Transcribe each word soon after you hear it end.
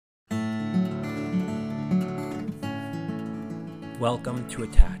Welcome to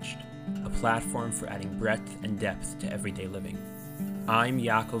Attached, a platform for adding breadth and depth to everyday living. I'm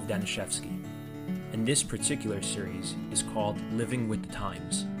Yaakov Danishevsky, and this particular series is called Living with the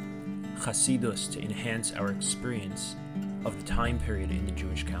Times, Chasidus to enhance our experience of the time period in the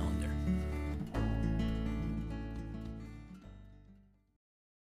Jewish calendar.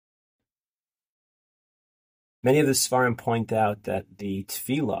 Many of the Sfarim point out that the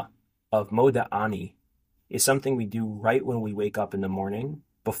tefillah of Moda Ani is something we do right when we wake up in the morning,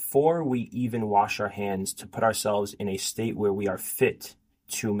 before we even wash our hands, to put ourselves in a state where we are fit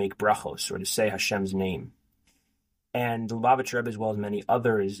to make brachos, or to say Hashem's name. And the Lubavitcher Rebbe, as well as many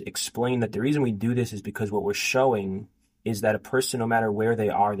others, explain that the reason we do this is because what we're showing is that a person, no matter where they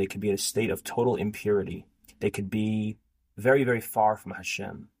are, they could be in a state of total impurity. They could be very, very far from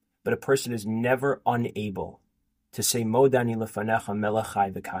Hashem. But a person is never unable to say, Modani lefanecha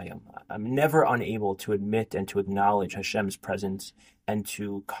melechai v'kayim. I'm never unable to admit and to acknowledge Hashem's presence and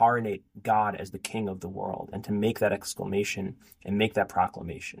to coronate God as the king of the world and to make that exclamation and make that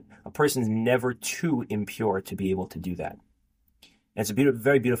proclamation. A person's never too impure to be able to do that. And it's a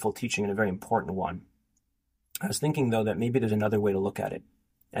very beautiful teaching and a very important one. I was thinking, though, that maybe there's another way to look at it,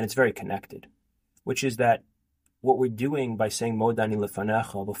 and it's very connected, which is that what we're doing by saying Modani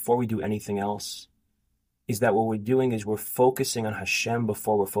lefanecha before we do anything else is that what we're doing is we're focusing on Hashem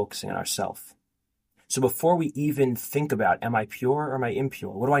before we're focusing on ourselves. So before we even think about, am I pure or am I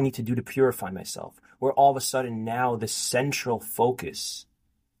impure? What do I need to do to purify myself? We're all of a sudden now the central focus,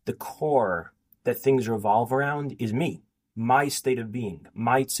 the core that things revolve around is me, my state of being,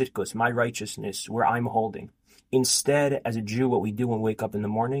 my tzidkus, my righteousness, where I'm holding. Instead, as a Jew, what we do when we wake up in the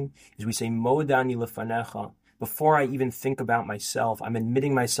morning is we say, Modani lefanecha. Before I even think about myself, I'm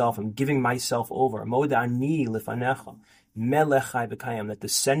admitting myself, I'm giving myself over. Modani lefanecha, melechai v'kayim, that the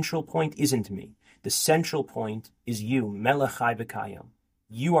central point isn't me. The central point is you, melechai v'kayim.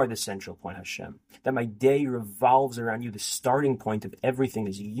 You are the central point, Hashem. That my day revolves around you. The starting point of everything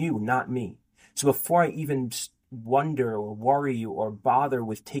is you, not me. So before I even wonder or worry or bother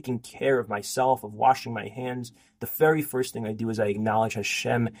with taking care of myself, of washing my hands, the very first thing I do is I acknowledge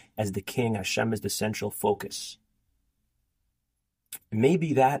Hashem as the king, Hashem as the central focus.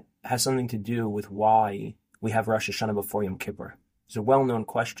 Maybe that has something to do with why we have Rosh Hashanah before Yom Kippur. It's a well-known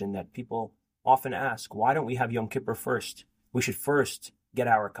question that people often ask. Why don't we have Yom Kippur first? We should first get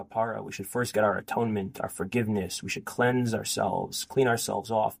our kapara. We should first get our atonement, our forgiveness. We should cleanse ourselves, clean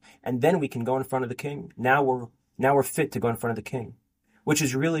ourselves off, and then we can go in front of the king. Now we're fit to go in front of the king, which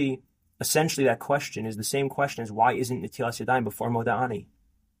is really, essentially, that question is the same question as why isn't Netilas Yadayim before Moda Ani?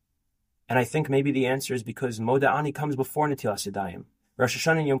 And I think maybe the answer is because Moda Ani comes before Netilas Yadayim. Rosh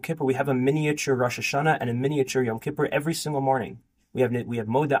Hashanah and Yom Kippur, we have a miniature Rosh Hashanah and a miniature Yom Kippur every single morning. We have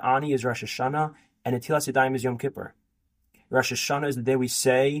Moda Ani as Rosh Hashanah and Netilas Yadayim is Yom Kippur. Rosh Hashanah is the day we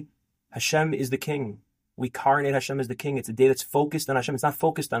say Hashem is the king. We coronate Hashem as the king. It's a day that's focused on Hashem. It's not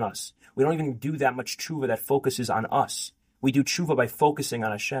focused on us. We don't even do that much tshuva that focuses on us. We do tshuva by focusing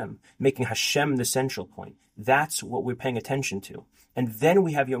on Hashem, making Hashem the central point. That's what we're paying attention to. And then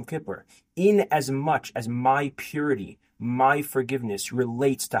we have Yom Kippur. In as much as my purity, my forgiveness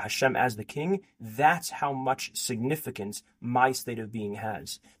relates to Hashem as the king, that's how much significance my state of being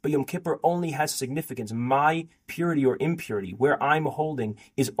has. But Yom Kippur only has significance. My purity or impurity, where I'm holding,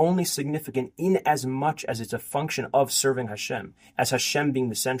 is only significant in as much as it's a function of serving Hashem, as Hashem being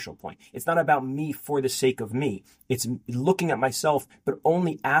the central point. It's not about me for the sake of me. It's looking at myself, but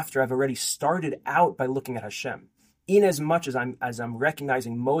only after I've already started out by looking at Hashem. In as much as I'm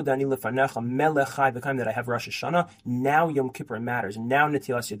recognizing Modani lefanecha melechai v'kayim, that I have Rosh Hashanah, now Yom Kippur matters. Now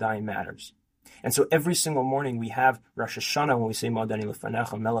Netilas Yadayim matters. And so every single morning we have Rosh Hashanah when we say Modani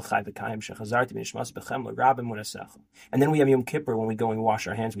lefanecha melechai v'kayim shechazarti b'nishmas bechem l'rabim u'nesecha. And then we have Yom Kippur when we go and wash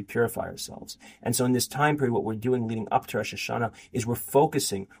our hands, we purify ourselves. And so in this time period, what we're doing leading up to Rosh Hashanah is we're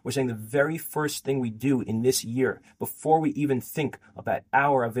saying the very first thing we do in this year, before we even think about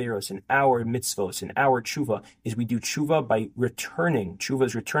our averos and our mitzvos and our tshuva, is we do tshuva by returning. Tshuva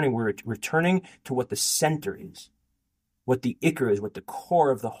is returning. We're returning to what the center is, what the ikr is, what the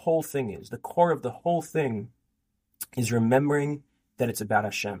core of the whole thing is. The core of the whole thing is remembering that it's about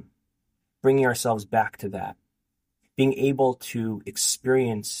Hashem, bringing ourselves back to that, being able to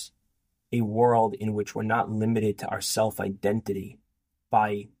experience a world in which we're not limited to our self-identity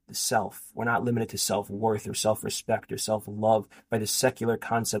by the self. We're not limited to self-worth or self-respect or self-love by the secular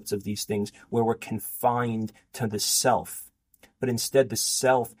concepts of these things where we're confined to the self. But instead, the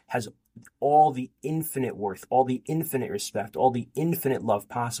self has all the infinite worth, all the infinite respect, all the infinite love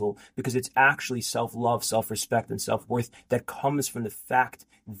possible, because it's actually self-love, self-respect, and self-worth that comes from the fact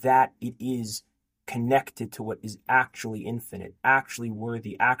that it is connected to what is actually infinite, actually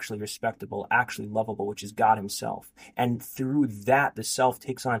worthy, actually respectable, actually lovable, which is God himself. And through that, the self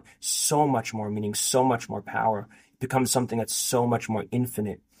takes on so much more meaning, so much more power. It becomes something that's so much more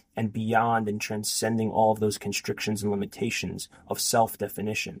infinite and beyond and transcending all of those constrictions and limitations of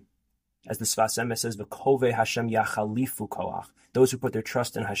self-definition. As the Sfas Emes says, "V'kovei Hashem yachalifu koach." Those who put their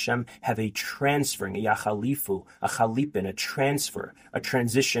trust in Hashem have a transferring, a yachalifu, a chalipin, a transfer, a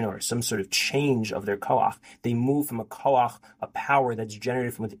transition, or some sort of change of their koach. They move from a koach, a power that's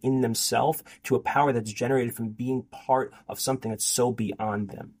generated from within themselves, to a power that's generated from being part of something that's so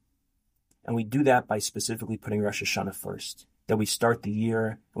beyond them. And we do that by specifically putting Rosh Hashanah first. That we start the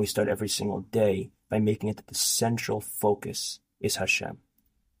year, and we start every single day by making it that the central focus is Hashem.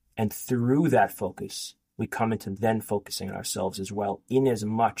 And through that focus, we come into then focusing on ourselves as well, in as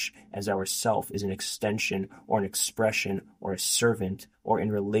much as our self is an extension or an expression or a servant or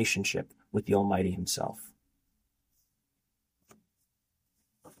in relationship with the Almighty himself.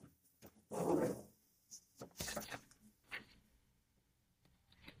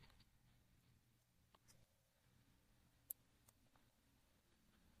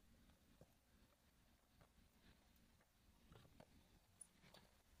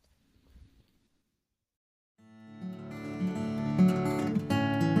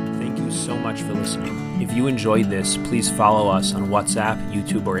 So much for listening. If you enjoyed this, please follow us on WhatsApp,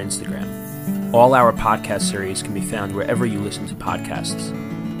 YouTube, or Instagram. All our podcast series can be found wherever you listen to podcasts.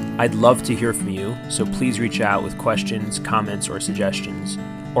 I'd love to hear from you, so please reach out with questions, comments, or suggestions,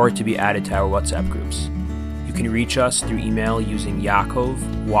 or to be added to our WhatsApp groups. You can reach us through email using Yaakov,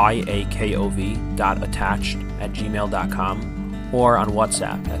 YAKOV, .attached@gmail.com, or on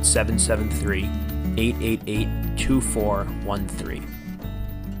WhatsApp at 773-888-2413.